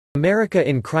America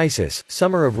in crisis,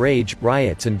 summer of rage,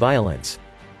 riots and violence.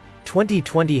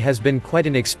 2020 has been quite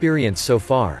an experience so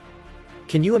far.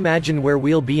 Can you imagine where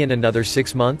we'll be in another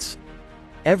 6 months?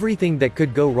 Everything that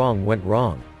could go wrong went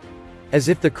wrong. As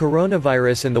if the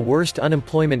coronavirus and the worst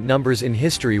unemployment numbers in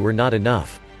history were not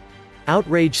enough.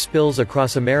 Outrage spills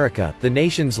across America, the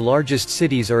nation's largest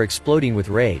cities are exploding with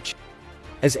rage.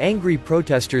 As angry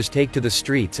protesters take to the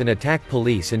streets and attack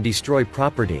police and destroy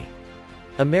property.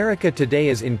 America today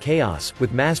is in chaos,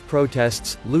 with mass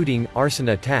protests, looting, arson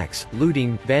attacks,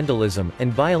 looting, vandalism,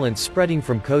 and violence spreading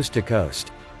from coast to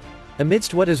coast.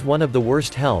 Amidst what is one of the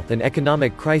worst health and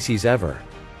economic crises ever.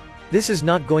 This is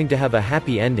not going to have a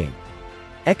happy ending.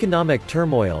 Economic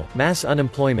turmoil, mass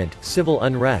unemployment, civil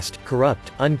unrest,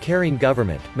 corrupt, uncaring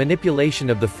government, manipulation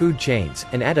of the food chains,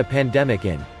 and add a pandemic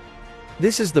in.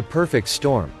 This is the perfect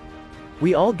storm.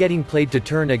 We all getting played to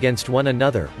turn against one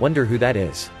another, wonder who that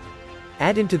is.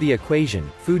 Add into the equation,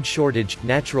 food shortage,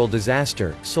 natural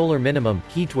disaster, solar minimum,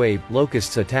 heatwave,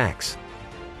 locusts attacks.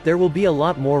 There will be a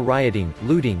lot more rioting,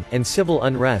 looting, and civil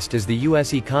unrest as the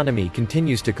US economy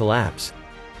continues to collapse.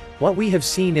 What we have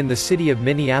seen in the city of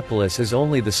Minneapolis is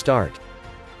only the start.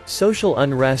 Social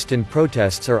unrest and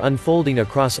protests are unfolding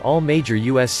across all major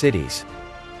US cities.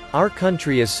 Our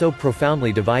country is so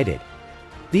profoundly divided.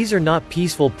 These are not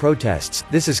peaceful protests,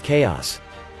 this is chaos.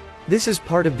 This is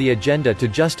part of the agenda to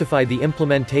justify the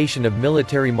implementation of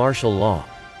military martial law.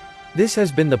 This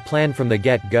has been the plan from the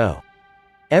get-go.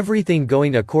 Everything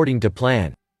going according to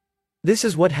plan. This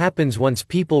is what happens once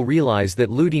people realize that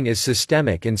looting is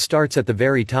systemic and starts at the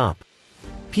very top.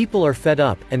 People are fed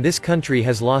up, and this country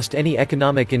has lost any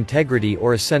economic integrity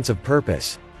or a sense of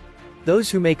purpose.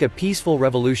 Those who make a peaceful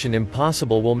revolution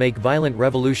impossible will make violent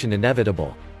revolution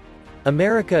inevitable.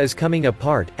 America is coming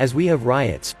apart, as we have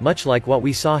riots, much like what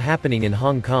we saw happening in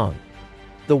Hong Kong.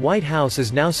 The White House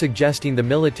is now suggesting the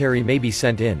military may be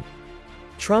sent in.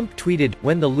 Trump tweeted,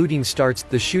 "When the looting starts,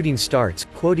 the shooting starts,"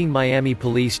 quoting Miami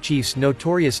police chief's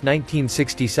notorious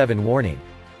 1967 warning.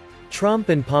 Trump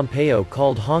and Pompeo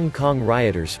called Hong Kong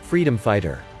rioters freedom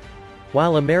fighter,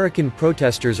 while American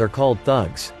protesters are called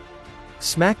thugs.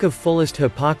 Smack of fullest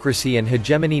hypocrisy and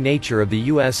hegemony nature of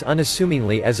the US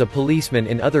unassumingly as a policeman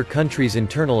in other countries'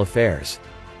 internal affairs.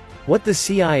 What the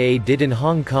CIA did in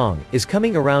Hong Kong is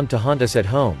coming around to haunt us at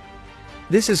home.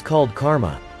 This is called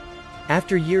karma.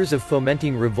 After years of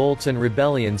fomenting revolts and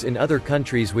rebellions in other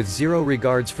countries with zero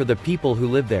regards for the people who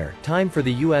live there, time for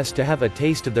the US to have a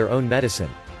taste of their own medicine.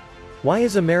 Why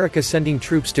is America sending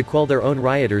troops to quell their own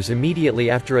rioters immediately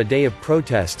after a day of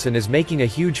protests and is making a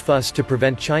huge fuss to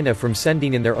prevent China from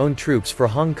sending in their own troops for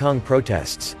Hong Kong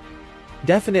protests?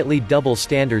 Definitely double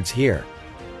standards here.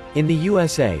 In the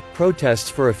USA, protests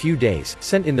for a few days,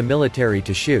 sent in the military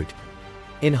to shoot.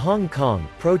 In Hong Kong,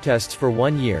 protests for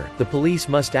 1 year, the police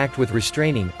must act with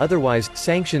restraining, otherwise,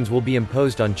 sanctions will be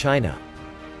imposed on China.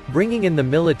 Bringing in the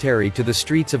military to the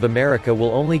streets of America will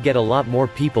only get a lot more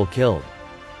people killed.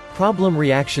 Problem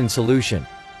reaction solution.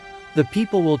 The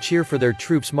people will cheer for their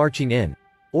troops marching in.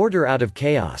 Order out of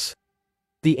chaos.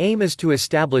 The aim is to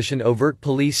establish an overt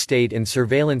police state and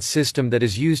surveillance system that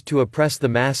is used to oppress the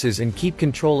masses and keep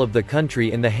control of the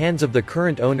country in the hands of the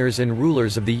current owners and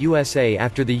rulers of the USA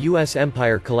after the US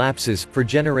empire collapses, for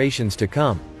generations to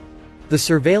come. The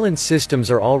surveillance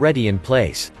systems are already in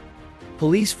place.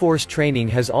 Police force training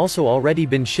has also already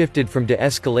been shifted from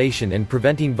de-escalation and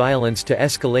preventing violence to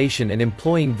escalation and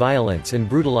employing violence and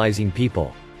brutalizing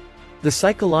people. The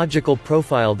psychological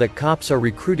profile that cops are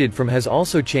recruited from has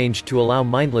also changed to allow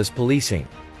mindless policing.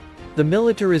 The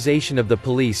militarization of the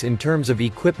police in terms of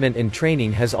equipment and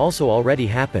training has also already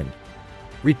happened.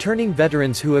 Returning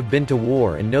veterans who have been to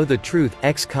war and know the truth,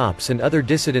 ex-cops and other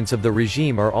dissidents of the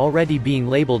regime are already being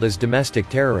labeled as domestic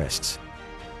terrorists.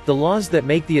 The laws that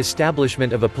make the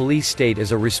establishment of a police state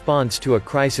as a response to a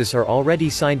crisis are already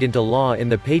signed into law in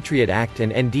the Patriot Act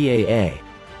and NDAA.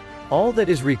 All that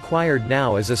is required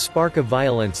now is a spark of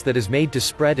violence that is made to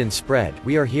spread and spread.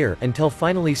 We are here, until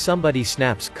finally somebody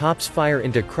snaps, cops fire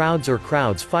into crowds or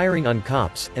crowds firing on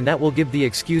cops, and that will give the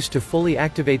excuse to fully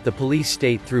activate the police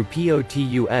state through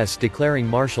POTUS declaring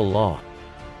martial law.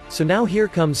 So now here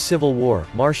comes civil war,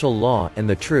 martial law, and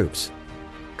the troops.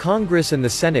 Congress and the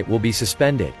Senate will be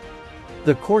suspended.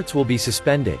 The courts will be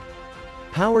suspended.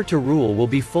 Power to rule will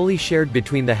be fully shared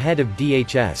between the head of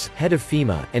DHS, head of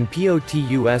FEMA, and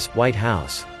POTUS, White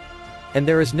House. And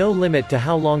there is no limit to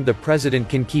how long the president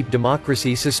can keep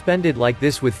democracy suspended like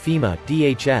this, with FEMA,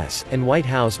 DHS, and White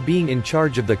House being in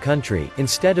charge of the country,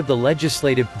 instead of the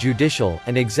legislative, judicial,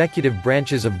 and executive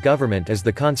branches of government as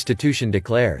the Constitution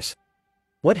declares.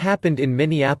 What happened in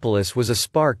Minneapolis was a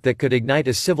spark that could ignite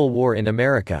a civil war in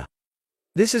America.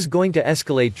 This is going to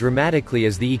escalate dramatically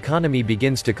as the economy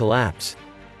begins to collapse.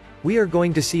 We are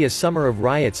going to see a summer of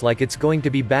riots like it's going to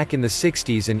be back in the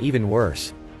 60s and even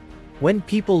worse. When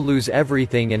people lose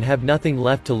everything and have nothing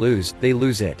left to lose, they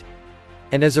lose it.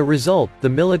 And as a result, the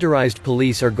militarized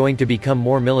police are going to become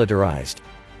more militarized.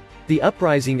 The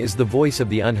uprising is the voice of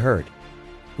the unheard.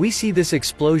 We see this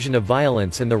explosion of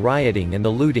violence and the rioting and the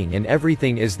looting and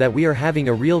everything is that we are having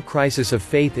a real crisis of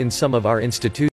faith in some of our institutions.